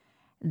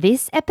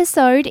This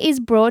episode is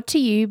brought to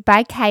you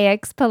by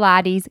KX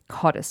Pilates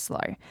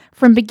Cottesloe.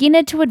 From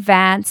beginner to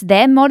advanced,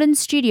 their modern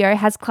studio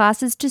has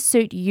classes to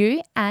suit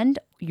you and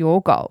your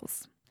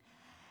goals.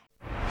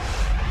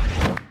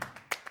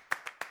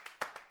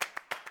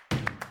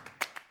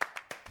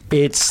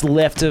 It's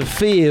Left of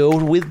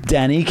Field with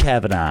Danny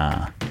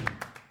Kavanagh.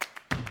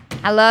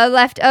 Hello,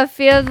 Left of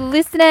Field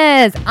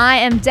listeners. I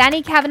am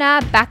Danny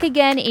Kavanagh, back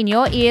again in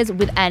your ears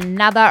with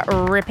another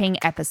ripping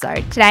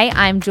episode. Today,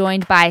 I'm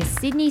joined by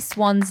Sydney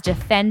Swans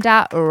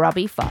defender,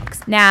 Robbie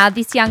Fox. Now,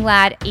 this young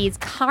lad is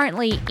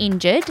currently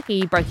injured.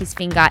 He broke his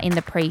finger in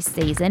the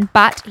pre-season,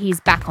 but he's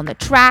back on the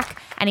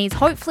track and he's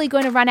hopefully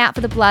going to run out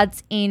for the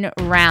Bloods in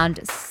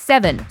round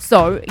 7.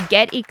 So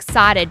get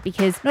excited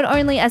because not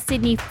only are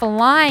Sydney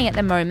flying at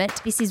the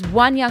moment, this is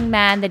one young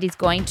man that is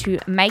going to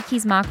make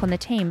his mark on the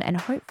team and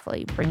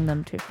hopefully bring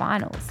them to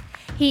finals.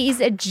 He is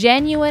a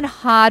genuine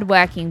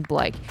hard-working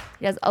bloke.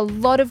 He does a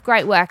lot of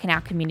great work in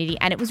our community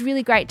and it was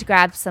really great to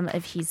grab some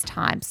of his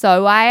time.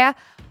 So I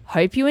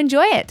hope you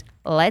enjoy it.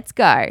 Let's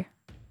go.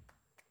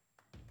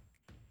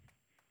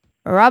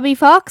 Robbie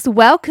Fox,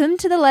 welcome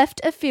to the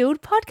Left of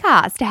Field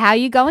podcast. How are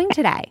you going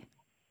today?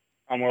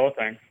 I'm well,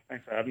 thanks.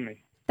 Thanks for having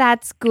me.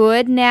 That's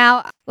good.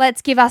 Now,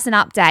 let's give us an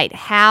update.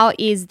 How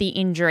is the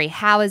injury?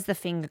 How is the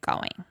finger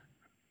going?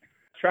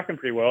 Tracking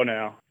pretty well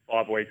now,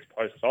 5 weeks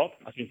post-op.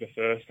 I think the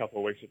first couple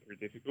of weeks were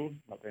pretty difficult.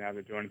 Not being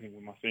able to do anything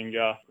with my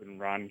finger, couldn't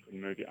run,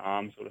 couldn't move your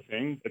arm sort of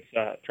thing.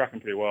 It's tracking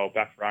pretty well,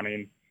 back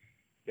running,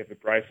 get the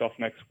brace off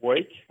next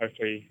week,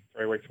 hopefully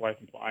 3 weeks away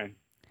from playing.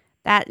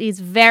 That is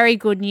very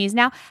good news.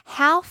 Now,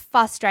 how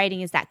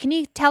frustrating is that? Can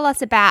you tell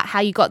us about how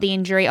you got the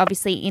injury,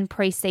 obviously in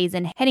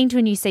pre-season, heading to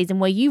a new season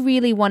where you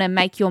really want to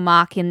make your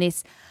mark in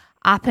this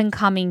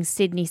up-and-coming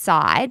Sydney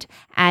side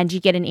and you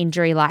get an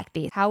injury like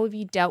this? How have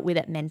you dealt with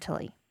it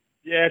mentally?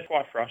 Yeah, it's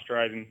quite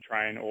frustrating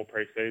training all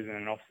pre-season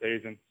and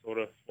off-season sort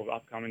of for the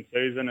upcoming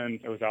season. And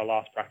it was our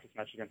last practice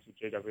match against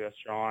the GWS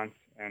Giants.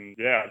 And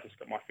yeah, I just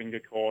got my finger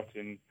caught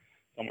in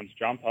someone's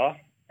jumper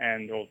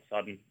and all of a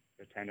sudden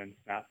the tendon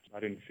snapped. I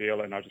didn't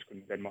feel it and I just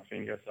couldn't bend my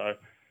finger. So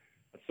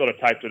I sort of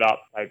taped it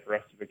up, played the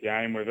rest of the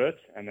game with it.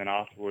 And then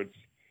afterwards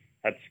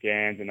had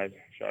scans and they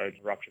showed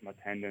rupture of my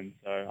tendon.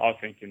 So I was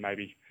thinking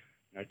maybe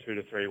 2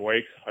 to 3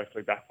 weeks,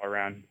 hopefully back by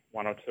round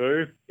 1 or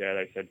 2. Yeah,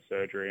 they said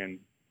surgery and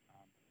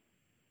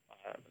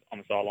on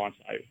the sidelines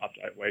for up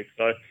to 8 weeks.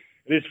 So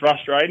it is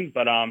frustrating,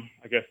 but I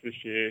guess this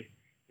year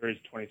there is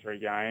 23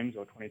 games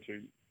or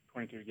 22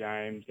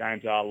 games.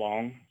 Games are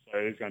long, so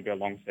it is going to be a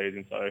long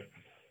season. So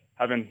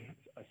having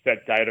a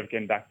set date of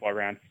getting back by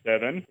round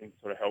 7, I think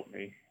sort of helped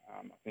me.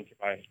 I think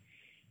if I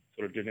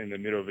sort of did it in the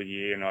middle of the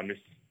year and I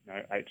missed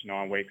 8 to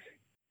 9 weeks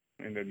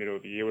in the middle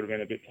of the year, would have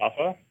been a bit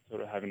tougher.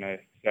 Sort of having a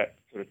set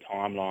sort of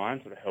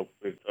timeline sort of helped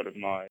with sort of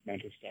my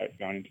mental state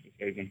going into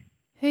the season.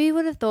 Who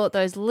would have thought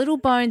those little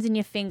bones in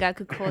your finger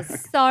could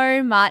cause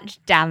so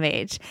much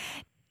damage?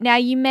 Now,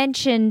 you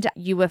mentioned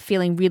you were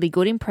feeling really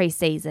good in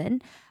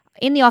pre-season.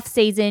 In the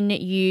off-season,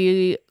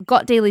 you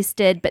got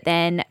delisted but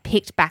then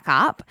picked back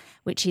up,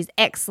 which is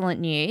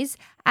excellent news.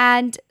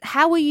 And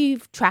how were you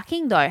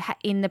tracking, though,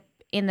 in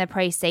the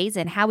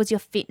pre-season? How was your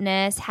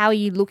fitness? How are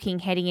you looking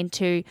heading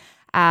into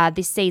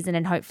this season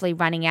and hopefully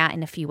running out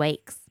in a few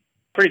weeks?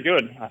 Pretty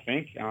good, I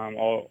think. I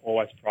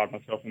always pride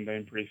myself in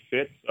being pretty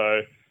fit,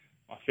 so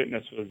my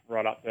fitness was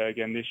right up there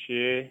again this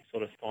year,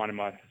 sort of finding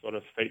my sort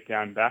of feet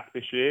down back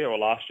this year or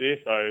last year.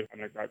 So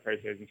having a great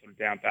pre-season sort of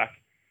down back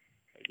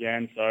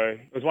again. So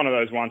it was one of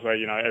those ones where,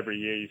 every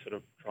year you sort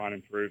of try and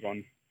improve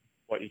on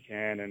what you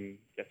can and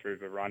get through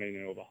the running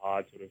and all the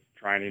hard sort of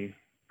training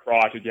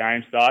prior to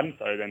games starting.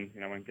 So then,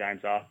 when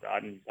games are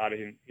starting, you start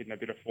hitting a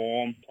bit of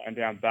form, playing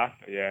down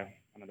back. But yeah,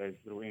 one of those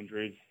little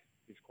injuries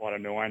is quite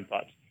annoying,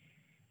 but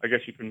I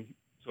guess you can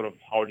sort of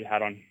hold your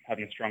hat on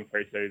having a strong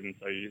pre-season,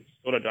 so you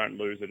sort of don't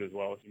lose it as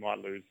well. You might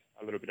lose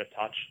a little bit of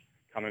touch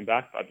coming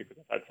back, but because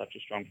I've had such a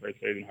strong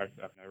pre-season,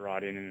 hopefully I can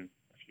ride in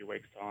a few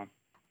weeks' time.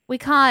 We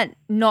can't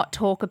not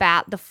talk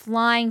about the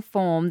flying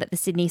form that the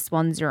Sydney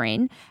Swans are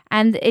in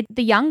and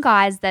the young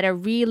guys that are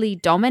really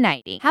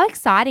dominating. How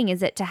exciting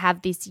is it to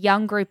have this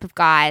young group of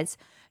guys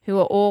who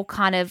are all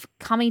kind of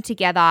coming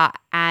together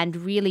and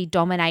really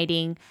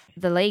dominating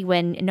the league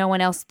when no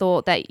one else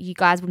thought that you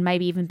guys would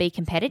maybe even be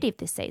competitive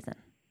this season?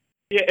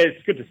 Yeah,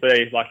 it's good to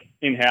see. Like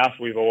in-house,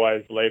 we've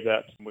always believed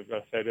that we've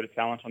got a fair bit of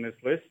talent on this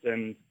list.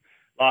 And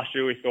last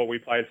year we thought we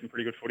played some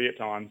pretty good footy at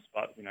times,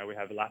 but, we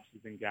had lapses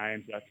in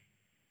games that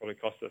probably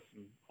cost us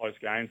some close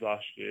games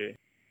last year.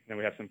 And then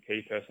we have some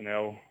key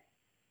personnel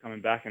coming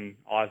back and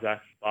Isaac,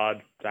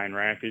 Bud, Dane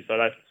Rampy. So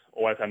that's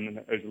always having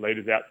those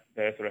leaders out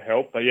there sort of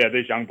help. But yeah,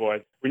 these young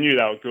boys, we knew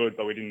they were good,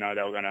 but we didn't know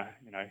they were going to,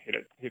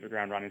 hit the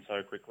ground running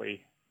so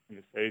quickly in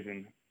the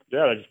season.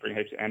 Yeah, they just bring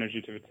heaps of energy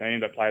to the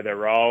team. They play their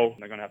role.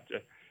 They're going to have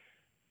to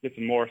get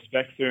some more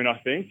respect soon, I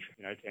think.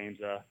 Teams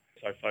are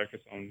so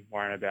focused on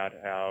worrying about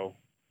our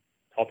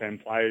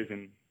top-end players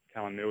and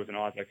Callum Mills and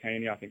Isaac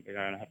Heaney. I think they're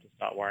going to have to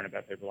start worrying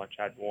about people like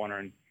Chad Warner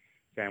and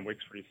Sam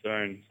Wicks pretty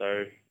soon.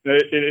 So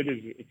it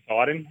is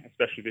exciting,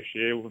 especially this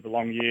year. With the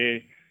long year,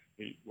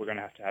 we're going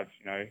to have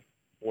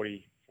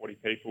 40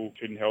 people people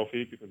fit and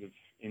healthy because of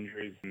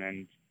injuries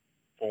and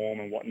form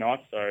and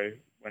whatnot. So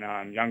when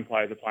young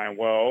players are playing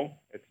well,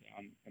 it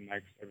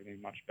makes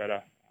everything much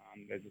better.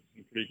 There's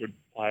some pretty good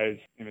players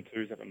in the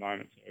twos at the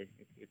moment, so it's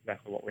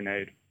exactly what we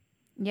need.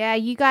 Yeah,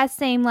 you guys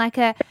seem like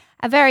a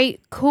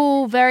very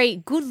cool, very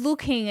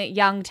good-looking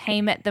young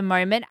team at the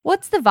moment.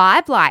 What's the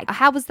vibe like?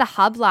 How was the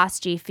hub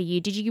last year for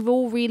you? Did you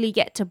all really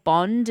get to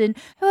bond? And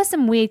who are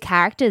some weird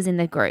characters in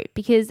the group?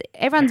 Because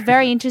everyone's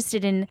very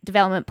interested in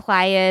development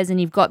players and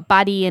you've got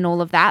Buddy and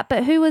all of that.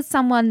 But who was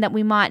someone that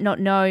we might not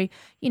know,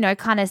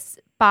 kind of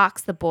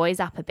sparks the boys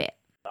up a bit?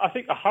 I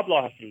think the hub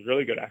life was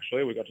really good,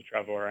 actually. We got to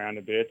travel around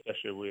a bit,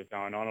 especially with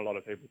going on. A lot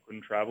of people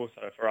couldn't travel.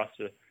 So for us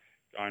to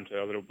go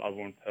into a little bubble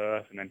in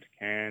Perth and then to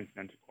Cairns and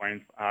then to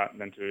Queensland,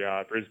 then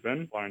to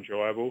Brisbane, quite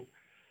enjoyable.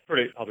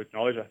 Pretty public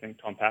knowledge. I think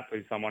Tom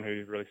Papley is someone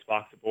who really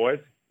sparks the boys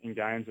in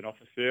games and off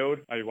the field.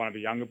 Maybe one of the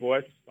younger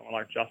boys, someone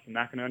like Justin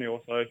McInerney,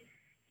 also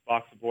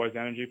sparks the boys'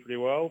 energy pretty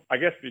well. I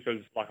guess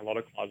because, like a lot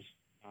of clubs,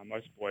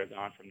 most boys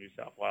aren't from New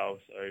South Wales,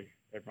 so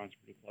everyone's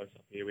pretty close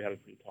up here. We have a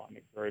pretty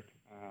tight-knit group.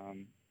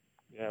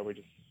 We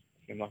just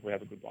seem like we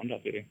have a good bond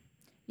up here.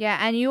 Yeah,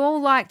 and you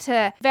all like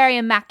to very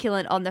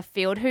immaculate on the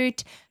field. Who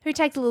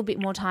takes a little bit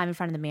more time in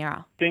front of the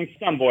mirror? I think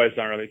some boys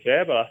don't really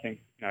care, but I think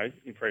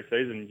in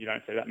pre-season you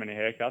don't see that many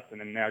haircuts, and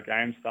then now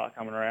games start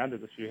coming around.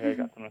 There's a few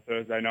haircuts on a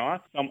Thursday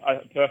night.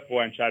 A Perth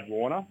boy and Chad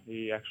Warner,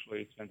 he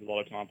actually spends a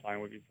lot of time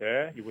playing with his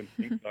hair. You wouldn't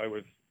think so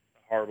with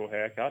a horrible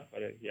haircut,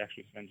 but he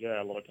actually spends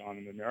a lot of time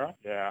in the mirror.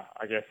 Yeah,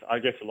 I guess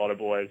a lot of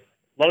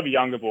the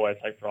younger boys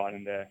take pride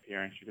in their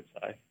appearance, you could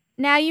say.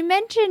 Now, you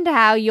mentioned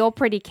how you're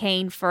pretty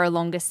keen for a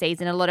longer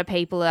season. A lot of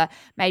people are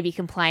maybe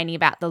complaining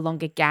about the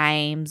longer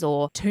games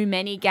or too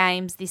many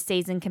games this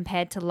season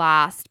compared to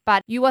last.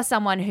 But you are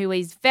someone who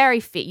is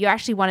very fit. You're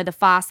actually one of the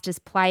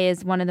fastest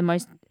players, one of the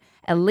most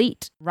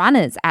elite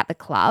runners at the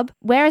club.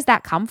 Where has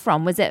that come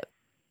from? I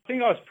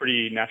think I was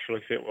pretty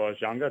naturally fit when I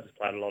was younger. I just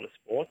played a lot of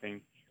sport. I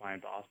think playing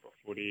basketball,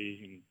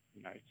 footy,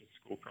 and just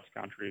school cross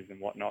countries and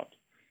whatnot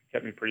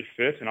kept me pretty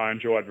fit, and I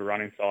enjoyed the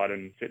running side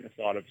and fitness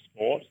side of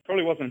sport.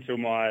 Probably wasn't until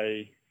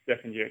my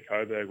second year at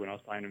Coburg when I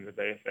was playing in the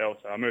VFL.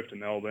 So I moved to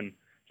Melbourne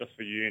just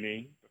for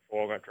uni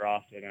before I got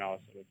drafted, and I was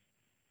sort of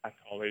at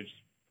college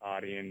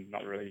partying,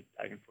 not really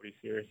taking footy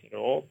serious at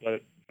all.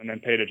 And then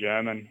Peter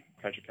German,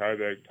 coach at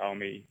Coburg, told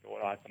me that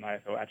I had some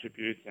AFL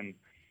attributes, and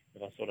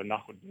if I sort of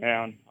knuckled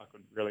down, I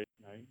could really,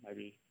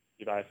 maybe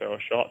give AFL a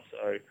shot.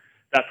 So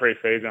that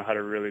pre-season, I had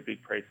a really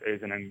big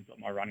pre-season and got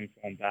my running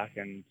form back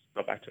and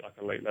got back to like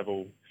elite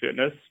level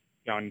fitness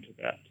going into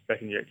that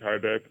second year at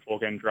Coburg before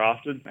getting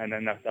drafted. And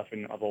then that's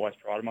something I've always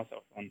prided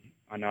myself on.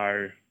 I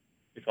know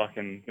if I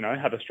can,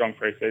 have a strong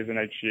pre-season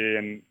each year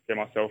and get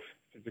myself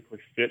physically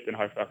fit, then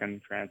hopefully I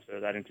can transfer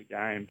that into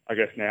games. I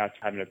guess now it's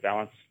having a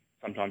balance.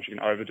 Sometimes you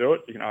can overdo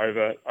it. You can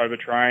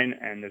overtrain,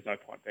 and there's no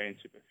point being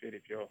super fit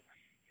if you're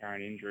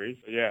carrying injuries.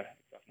 So yeah,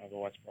 it's something I've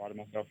always prided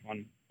myself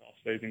on the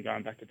off-season,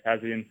 going back to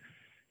Tassie and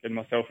getting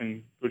myself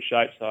in good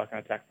shape so I can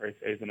attack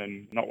pre-season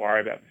and not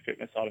worry about the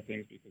fitness side of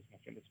things because my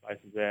fitness base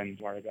is there and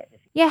worry about the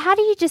fitness. Yeah, how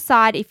do you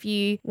decide if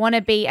you want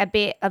to be a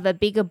bit of a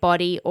bigger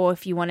body or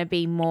if you want to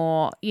be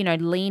more,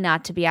 leaner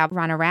to be able to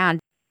run around?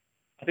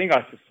 I think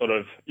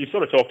you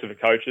sort of talk to the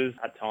coaches.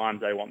 At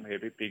times they want me a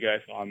bit bigger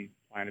if I'm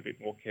playing a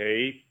bit more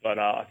key, but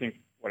I think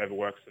whatever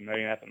works for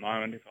me at the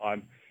moment. If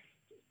I'm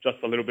just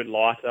a little bit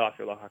lighter, I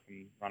feel like I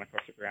can run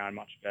across the ground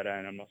much better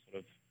and I'm not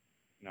sort of,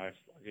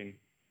 slugging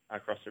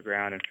across the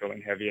ground and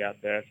feeling heavy out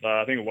there. So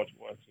I think what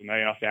works for me,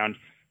 and I found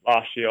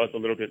last year I was a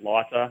little bit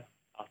lighter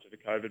after the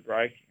COVID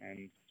break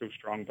and still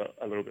strong but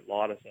a little bit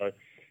lighter. So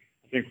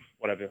I think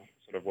whatever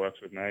sort of works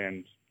with me,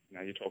 and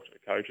you talk to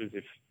the coaches.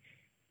 If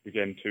you're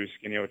getting too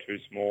skinny or too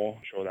small,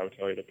 I'm sure they'll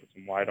tell you to put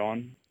some weight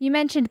on. You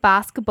mentioned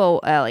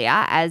basketball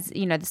earlier as,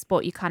 the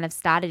sport you kind of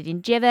started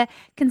in. Do you ever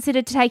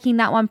consider taking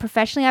that one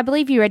professionally? I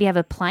believe you already have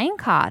a playing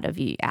card of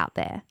you out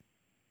there.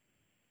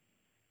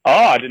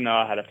 Oh, I didn't know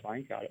I had a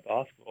playing card at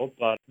basketball,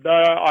 but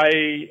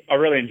I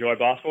really enjoy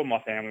basketball.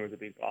 My family was a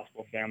big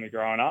basketball family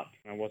growing up,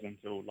 and it wasn't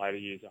until later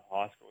years of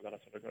high school that I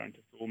sort of got into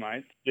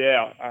schoolmates.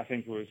 Yeah, I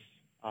think it was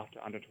after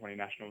under-20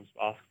 nationals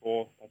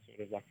basketball. That's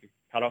sort of like the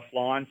cut-off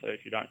line. So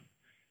if you don't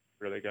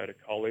really go to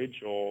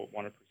college or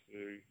want to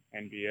pursue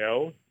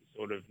NBL, it's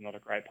sort of not a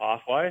great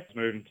pathway. I was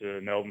moving to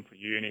Melbourne for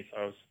uni,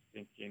 so I was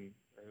thinking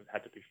it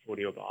had to be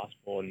footy or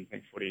basketball, and I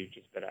think footy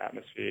just better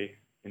atmosphere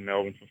in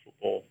Melbourne for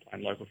football,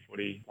 playing local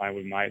footy, playing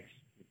with mates,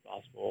 with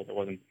basketball. There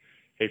wasn't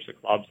heaps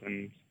of clubs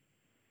and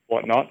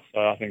whatnot. So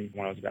I think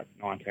when I was about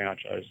 19, I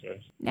chose to.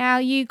 Now,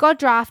 you got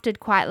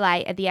drafted quite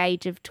late at the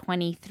age of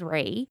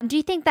 23. Do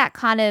you think that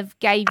kind of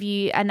gave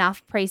you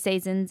enough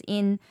pre-seasons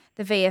in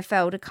the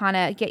VFL to kind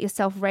of get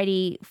yourself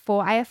ready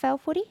for AFL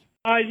footy?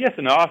 Yes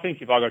and no. I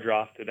think if I got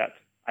drafted at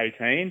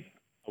 18,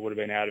 I would have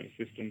been out of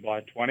the system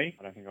by 20.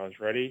 I don't think I was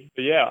ready.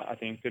 But yeah, I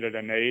think considered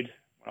a need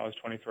when I was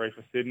 23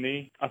 for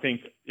Sydney. I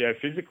think,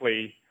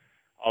 physically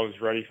I was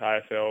ready for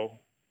AFL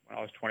when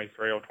I was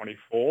 23 or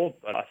 24,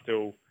 but I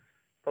still,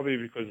 probably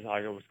because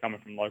I was coming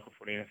from local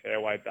footy in a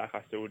fair way back,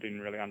 I still didn't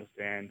really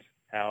understand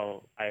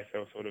how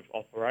AFL sort of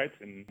operates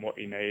and what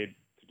you need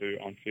to do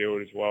on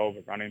field as well,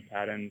 the running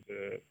patterns,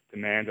 the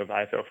demands of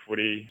AFL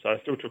footy. So it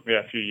still took me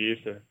a few years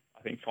to,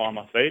 I think, find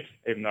my feet,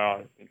 even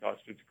though I think I was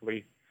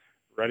physically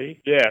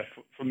ready. Yeah,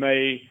 for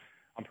me,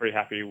 I'm pretty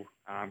happy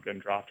getting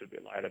drafted a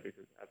bit later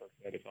because, as I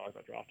said, if I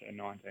got drafted at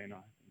 19, I think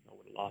I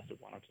would have lasted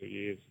 1 or 2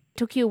 years. It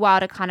took you a while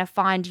to kind of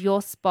find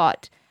your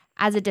spot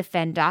as a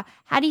defender.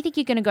 How do you think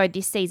you're going to go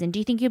this season? Do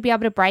you think you'll be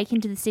able to break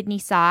into the Sydney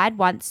side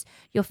once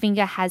your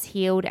finger has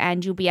healed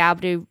and you'll be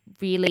able to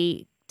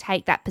really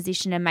take that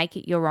position and make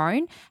it your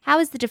own? How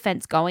is the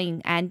defence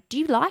going, and do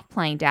you like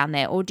playing down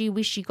there, or do you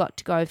wish you got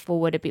to go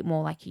forward a bit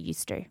more like you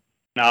used to?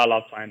 No, I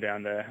love playing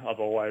down there. I've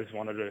always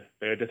wanted to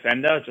be a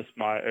defender. Just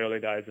my early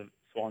days of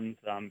Swans,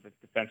 the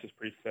defence was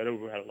pretty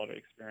settled. We had a lot of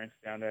experience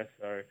down there,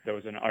 so there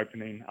was an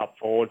opening up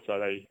forward, so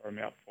they threw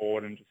me up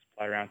forward and just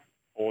play around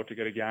forward to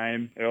get a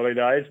game. Early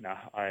days, no,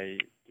 I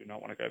do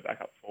not want to go back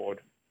up forward.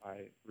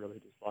 I really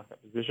dislike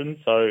that position,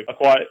 so I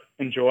quite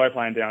enjoy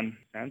playing down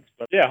defence.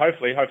 But yeah,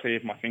 hopefully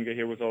if my finger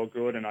heal was all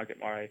good and I get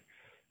my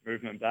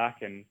movement back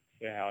and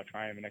see how I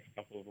train the next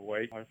couple of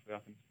weeks, hopefully I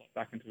can slot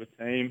back into the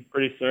team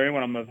pretty soon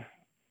when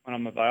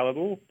I'm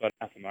available. But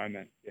at the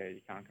moment, yeah,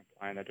 you can't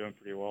complain. They're doing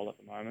pretty well at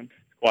the moment.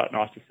 It's quite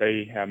nice to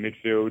see our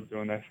midfield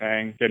doing their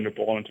thing, getting the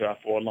ball into our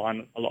forward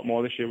line a lot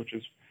more this year, which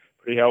is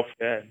pretty helpful.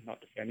 Yeah, not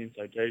defending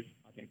so deep.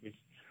 I think we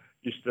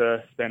used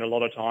to spend a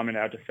lot of time in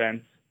our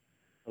defence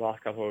the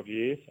last couple of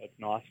years. So it's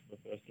nice for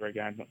the first 3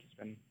 games not to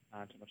spend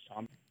too much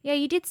time. Yeah,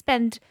 you did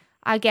spend,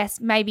 I guess,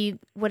 maybe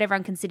what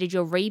everyone considered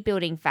your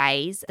rebuilding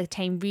phase. The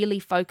team really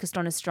focused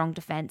on a strong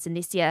defence, and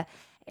this year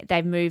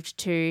they've moved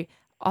to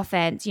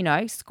offense,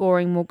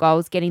 scoring more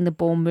goals, getting the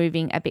ball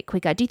moving a bit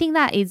quicker. Do you think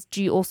that is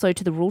due also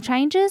to the rule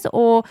changes,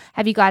 or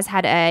have you guys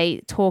had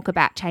a talk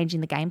about changing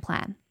the game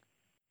plan?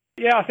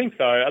 Yeah, I think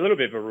so. A little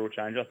bit of a rule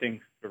change. I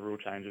think the rule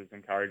changes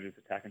encourages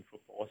attacking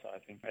football, so I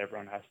think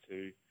everyone has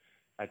to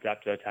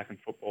adapt to attacking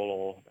football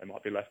or they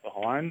might be left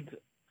behind.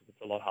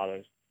 It's a lot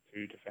harder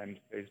to defend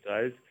these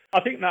days. I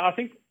think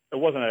it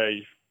wasn't a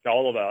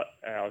goal of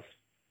ours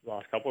the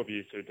last couple of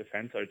years to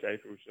defend so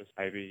deep. It was just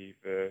maybe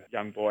the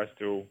young boys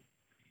still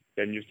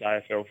getting used to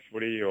AFL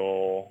footy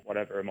or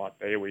whatever it might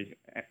be. We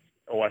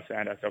always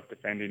found ourselves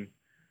defending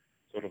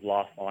sort of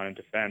last line in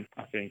defence.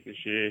 I think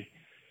this year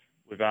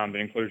with the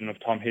inclusion of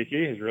Tom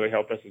Hickey has really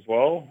helped us as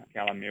well.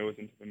 Callum Mills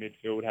into the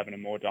midfield, having a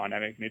more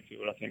dynamic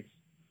midfield, I think, is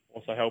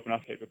also helping us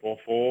keep the ball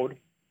forward.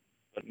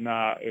 But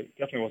no, it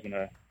definitely wasn't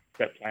a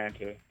set plan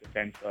to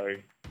defend so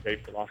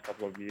deep the last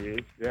couple of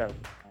years. Yeah,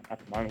 at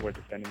the moment we're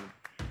defending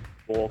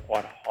the ball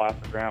quite high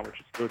up the ground, which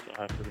is good,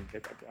 so hopefully we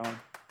can keep that going.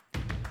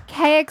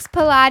 KX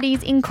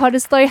Pilates in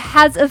Cottesloe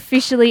has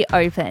officially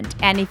opened,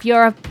 and if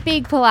you're a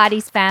big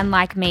Pilates fan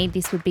like me,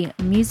 this would be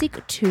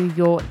music to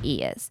your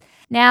ears.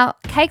 Now,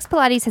 KX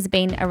Pilates has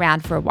been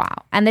around for a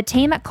while, and the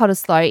team at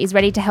Cottesloe is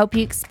ready to help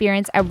you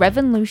experience a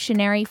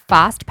revolutionary,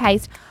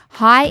 fast-paced,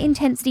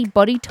 high-intensity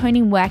body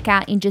toning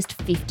workout in just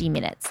 50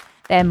 minutes.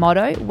 Their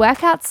motto,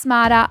 work out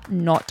smarter,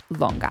 not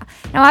longer.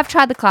 Now, I've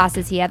tried the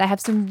classes here. They have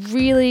some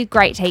really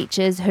great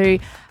teachers who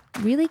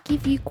really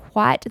give you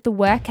quite the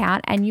workout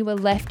and you are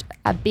left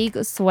a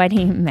big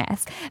sweaty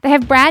mess. They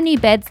have brand new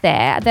beds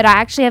there that I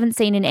actually haven't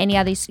seen in any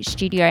other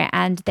studio,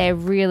 and they're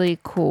really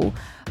cool.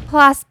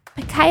 Plus,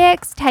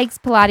 KX takes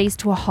Pilates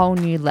to a whole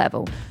new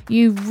level.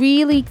 You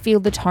really feel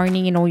the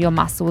toning in all your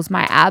muscles.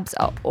 My abs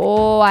are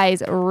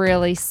always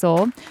really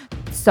sore.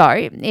 So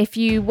if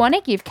you want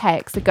to give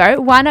KX a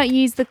go, why not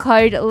use the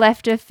code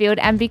LEFTOFFIELD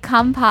and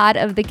become part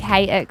of the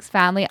KX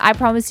family? I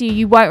promise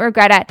you won't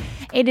regret it.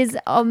 It is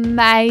an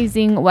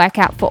amazing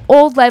workout for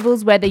all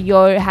levels, whether you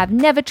have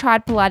never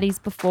tried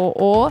Pilates before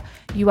or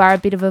you are a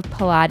bit of a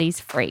Pilates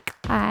freak.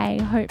 I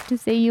hope to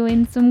see you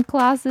in some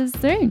classes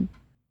soon.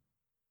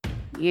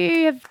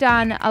 You have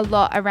done a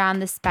lot around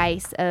the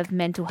space of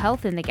mental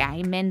health in the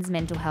game, men's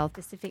mental health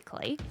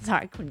specifically.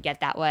 Sorry, I couldn't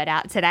get that word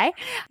out today.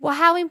 Well,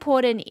 how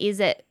important is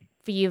it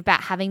for you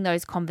about having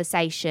those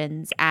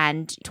conversations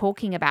and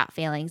talking about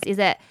feelings? Is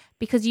it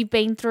because you've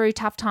been through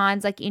tough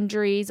times like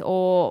injuries,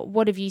 or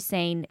what have you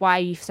seen? Why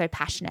are you so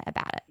passionate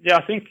about it? Yeah,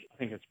 I think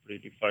it's a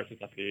pretty big focus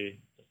up here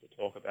just to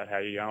talk about how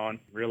you're going,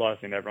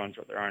 realising everyone's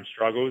got their own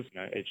struggles.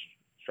 Each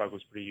struggle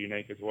is pretty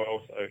unique as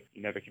well, so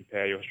you never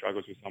compare your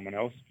struggles with someone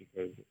else,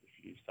 because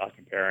if you start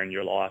comparing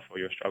your life or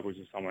your struggles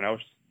with someone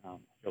else, I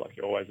feel like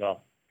you always are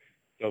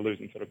still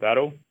losing sort of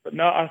battle. But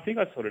no, I think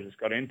I sort of just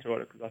got into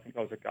it because I think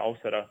I was a goal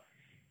setter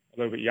a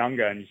little bit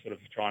younger, and you sort of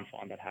try and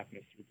find that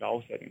happiness through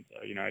goal setting.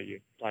 So, you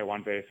play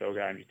one VFL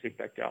game, you tick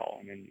that goal,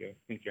 and then you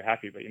think you're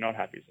happy, but you're not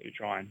happy. So you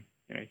try and,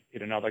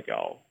 hit another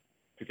goal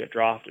to get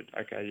drafted.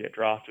 Okay, you get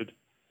drafted.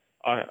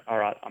 All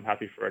right, I'm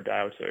happy for a day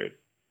or two.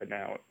 But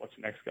now what's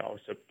the next goal?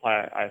 So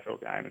play an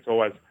AFL game. It's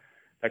always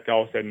that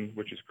goal setting,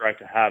 which is great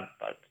to have.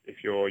 But if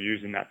you're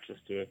using that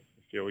just to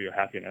feel your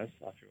happiness,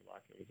 I feel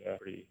like it was a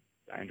pretty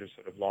dangerous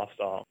sort of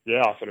lifestyle.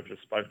 Yeah, I sort of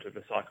just spoke to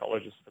the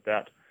psychologist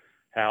about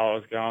how I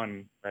was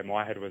going, where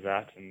my head was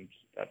at, and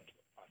that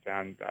I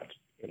found that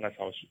unless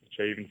I was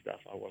achieving stuff,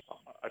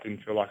 I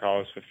didn't feel like I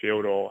was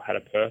fulfilled or had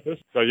a purpose.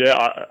 So yeah,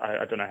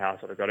 I don't know how I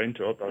sort of got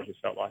into it, but I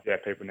just felt like, yeah,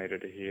 people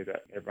needed to hear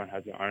that everyone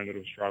has their own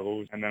little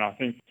struggles. And then I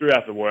think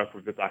throughout the work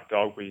with the Black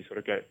Dog, we sort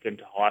of get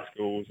into high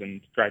schools,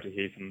 and it's great to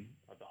hear some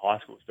of the high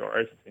school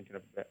stories. I'm thinking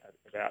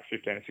about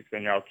 15 or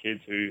 16-year-old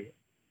kids who,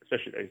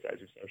 especially these days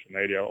with social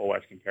media, are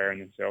always comparing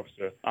themselves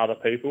to other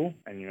people.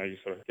 And, you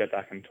sort of get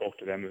back and talk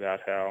to them about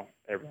how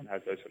everyone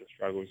has those sort of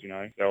struggles,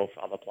 self,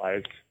 other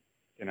players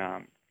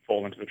can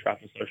fall into the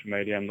trap of social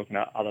media and looking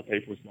at other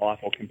people's life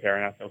or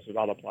comparing ourselves with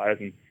other players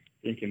and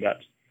thinking that,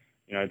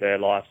 their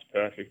life's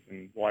perfect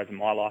and why isn't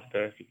my life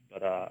perfect?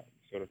 But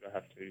sort of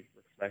have to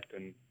reflect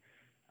and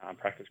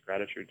practice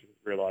gratitude to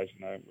realise,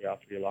 we are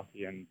pretty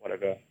lucky, and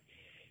whatever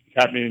is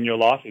happening in your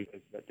life is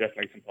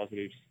definitely some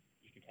positives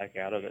you can take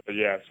out of it. But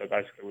yeah, so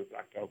basically with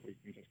Black Dog, we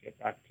can just get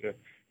back to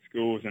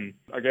schools and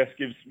I guess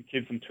give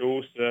kids some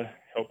tools to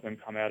help them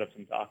come out of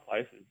some dark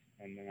places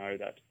and know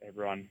that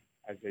everyone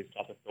has these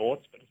type of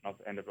thoughts, but it's not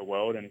the end of the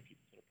world. And if you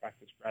sort of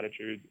practice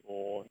gratitude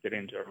or get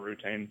into a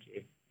routine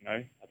to,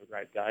 have a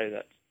great day,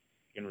 that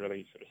you can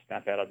really sort of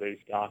snap out of these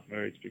dark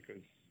moods,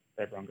 because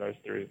everyone goes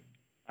through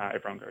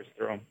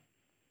them.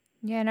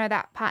 Yeah, no,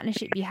 that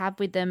partnership you have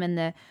with them and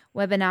the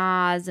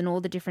webinars and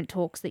all the different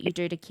talks that you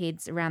do to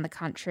kids around the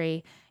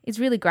country is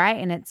really great,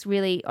 and it's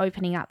really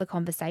opening up the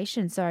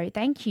conversation. So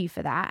thank you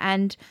for that.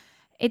 And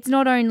it's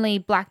not only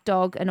Black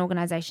Dog, an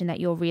organisation that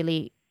you're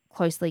really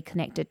closely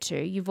connected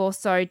to. You've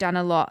also done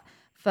a lot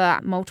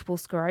for multiple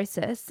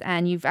sclerosis,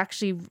 and you've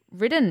actually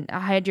ridden. I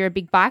heard you're a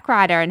big bike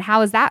rider, and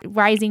how is that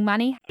raising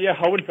money? Yeah,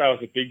 I wouldn't say I was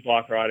a big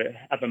bike rider.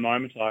 At the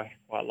moment, I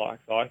quite like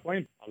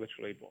cycling. I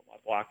literally bought my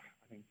bike,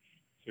 I think,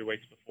 2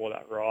 weeks before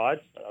that ride,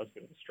 so that was a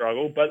bit of a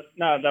struggle. But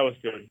no, that was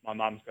good. My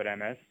mum's got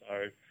MS, so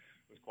it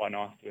was quite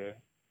nice to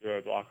do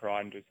a bike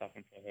ride and do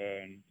something for her.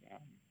 And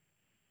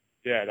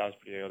yeah, that was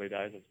pretty early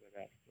days. It was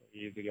about 4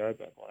 years ago,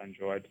 but I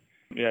enjoyed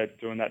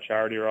doing that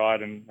charity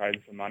ride and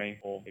raising some money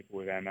for people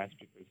with MS,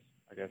 because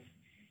I guess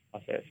I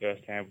see it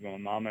firsthand with my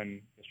mum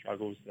and the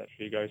struggles that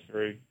she goes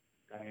through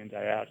day in,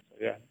 day out. So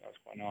yeah, that was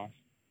quite nice.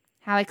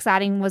 How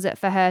exciting was it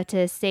for her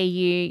to see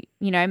you,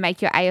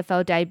 make your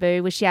AFL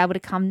debut? Was she able to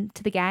come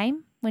to the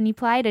game when you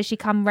played? Does she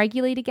come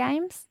regularly to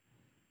games?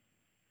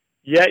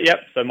 Yeah, yep.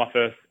 So my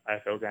first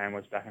AFL game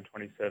was back in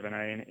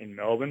 2017 in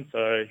Melbourne.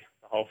 So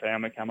the whole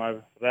family come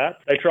over for that.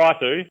 They try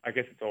to. I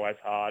guess it's always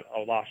hard.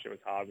 Last year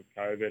was hard with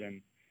COVID,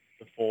 and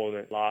before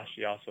that last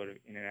year I was sort of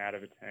in and out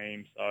of a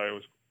team. So it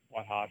was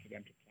quite hard for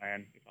them to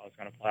plan if I was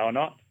going to play or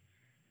not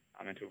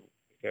until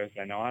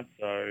Thursday night.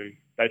 So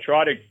they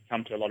try to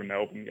come to a lot of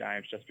Melbourne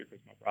games just because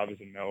my brother's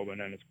in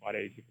Melbourne and it's quite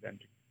easy for them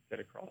to get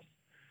across.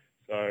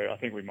 So I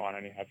think we might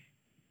only have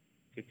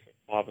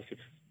 5 or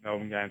 6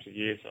 Melbourne games a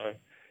year. So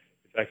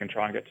if they can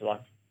try and get to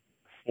like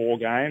 4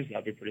 games,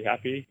 I'd be pretty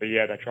happy. But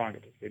yeah, they try and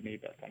get to Sydney,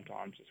 but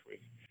sometimes just with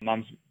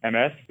mum's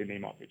MS, Sydney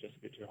might be just a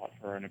bit too hot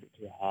for her and a bit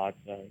too hard.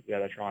 So yeah,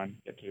 they try and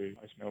get to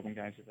most Melbourne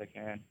games if they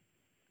can.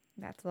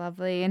 That's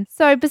lovely. And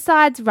so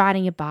besides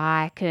riding a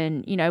bike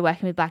and,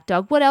 working with Black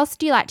Dog, what else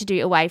do you like to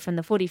do away from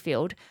the footy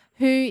field?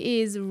 Who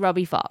is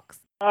Robbie Fox?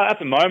 At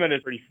the moment,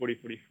 it's pretty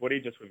footy,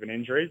 just with an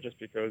injury, just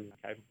because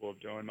I'm capable of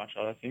doing much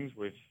other things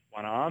with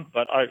one arm.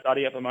 But I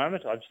study at the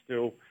moment. I'm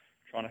still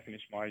trying to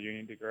finish my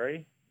uni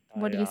degree.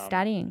 What are you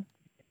studying?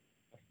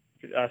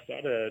 I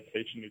started a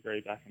teaching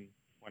degree back in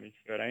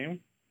 2013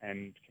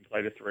 and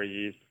completed 3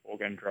 years before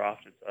getting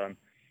drafted. So I'm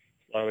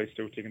slowly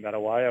still ticking that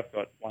away. I've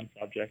got one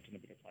subject and a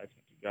bit of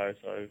placement to go,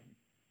 so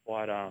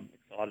quite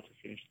excited to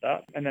finish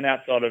that. And then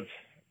outside of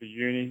the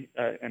uni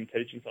and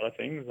teaching side of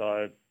things,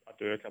 I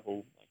do a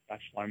couple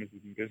bachelor in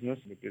business.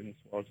 The business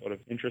world sort of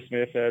interests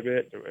me a fair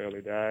bit through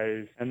early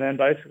days. And then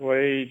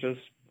basically just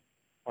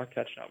like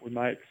catching up with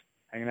mates,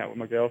 hanging out with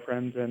my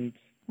girlfriends, and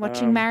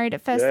watching Married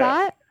at First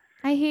Sight.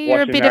 I hear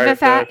you're a bit of a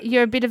fan.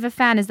 You're a bit of a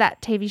fan. Has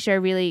that TV show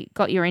really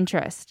got your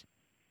interest?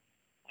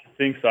 I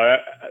think so,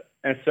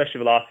 and especially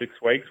the last 6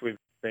 weeks we've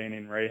been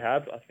in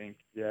rehab. I think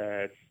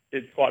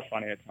it's quite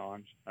funny at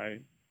times,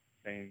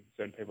 seeing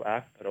certain people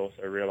act, but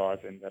also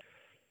realising that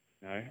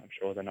I'm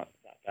sure they're not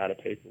that bad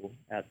at people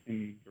out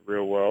in the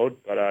real world.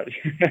 But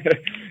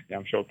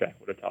I'm sure Beck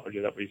would have told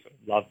you that we sort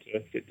of love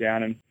to sit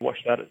down and watch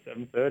that at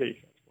 7:30. So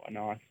it's quite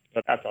nice.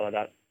 But outside of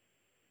that,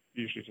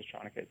 usually just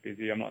trying to get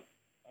busy. I'm not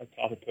a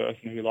type of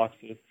person who likes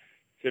to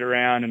sit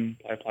around and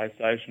play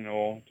PlayStation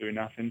or do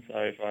nothing. So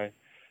if I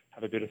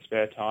have a bit of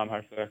spare time,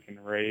 hopefully I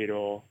can read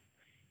or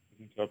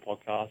listen to a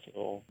podcast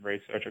or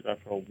research or go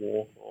for a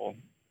walk or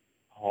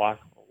a hike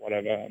or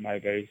whatever it may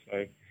be.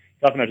 So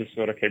something that just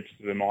sort of keeps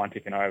the mind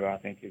ticking over, I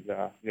think, is,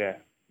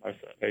 most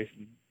at peace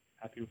and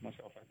happy with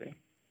myself, I think.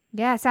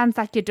 Yeah, sounds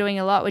like you're doing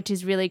a lot, which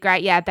is really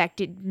great. Yeah, Beck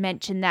did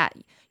mention that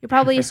you're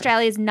probably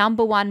Australia's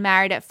 #1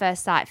 Married at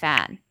First Sight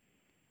fan.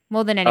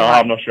 More than anyone.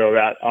 I'm not sure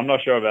about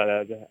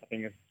that. I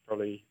think it's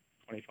probably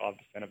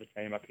 25% of the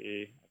team up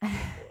here.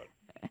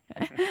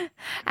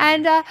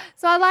 And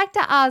so I like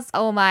to ask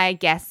all my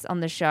guests on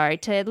the show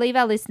to leave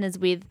our listeners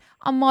with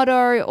a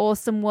motto or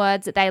some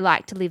words that they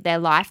like to live their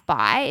life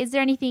by. Is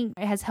there anything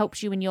that has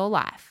helped you in your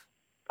life?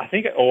 I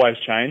think it always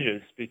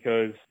changes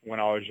because when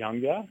I was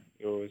younger,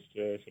 it was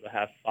to sort of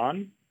have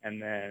fun,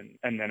 and then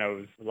it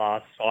was the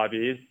last 5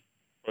 years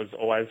was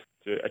always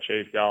to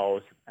achieve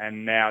goals,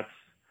 and now it's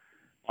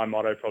my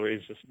motto. Probably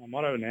is just my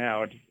motto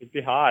now. It'd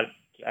be hard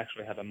to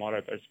actually have a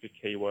motto, but it's the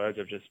key words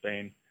of just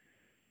being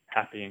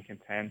happy and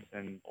content,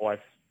 and always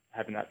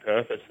having that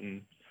purpose.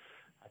 And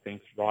I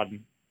think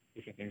writing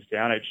different things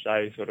down each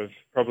day, sort of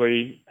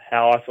probably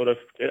how I sort of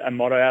get a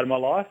motto out of my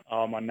life.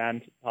 My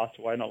nan passed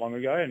away not long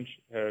ago, and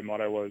her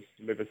motto was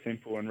live a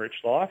simple and rich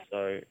life.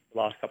 So the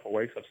last couple of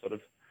weeks, I've sort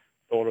of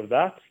thought of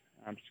that.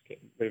 I'm just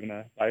living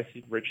a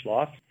basic, rich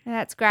life.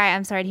 That's great.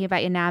 I'm sorry to hear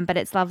about your nan, but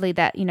it's lovely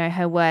that,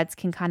 her words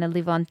can kind of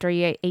live on through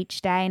you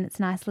each day, and it's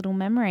a nice little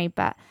memory.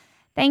 But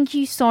thank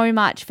you so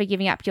much for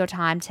giving up your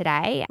time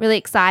today. Really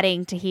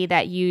exciting to hear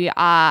that you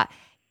are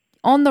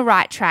on the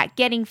right track,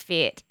 getting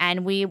fit,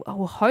 and we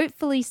will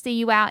hopefully see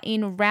you out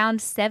in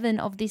round 7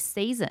 of this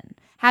season.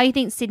 How do you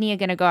think Sydney are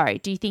going to go?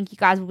 Do you think you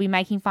guys will be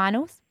making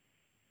finals?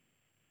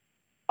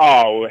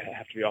 Oh, we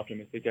have to be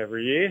optimistic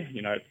every year.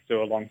 It's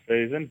still a long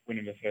season.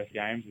 Winning the first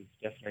games is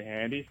definitely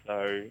handy.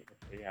 So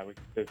let's see how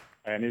the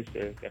plan is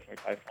to definitely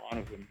play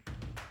finals.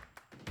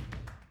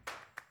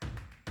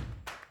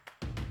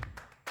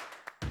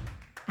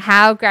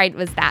 How great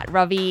was that?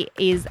 Robbie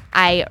is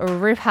a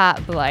ripper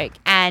bloke.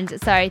 And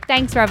so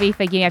thanks, Robbie,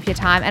 for giving up your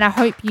time. And I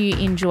hope you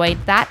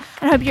enjoyed that.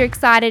 And I hope you're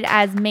excited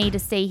as me to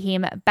see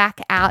him back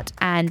out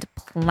and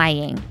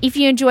playing. If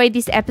you enjoyed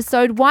this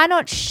episode, why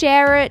not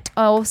share it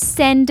or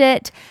send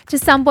it to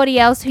somebody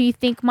else who you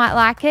think might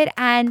like it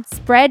and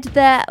spread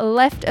the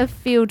Left of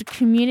Field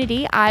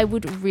community? I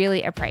would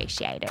really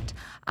appreciate it.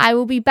 I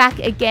will be back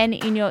again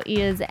in your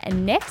ears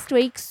next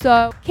week.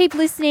 So keep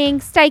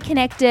listening, stay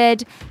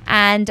connected,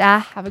 and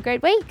have a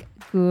great week.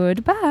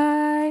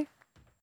 Goodbye.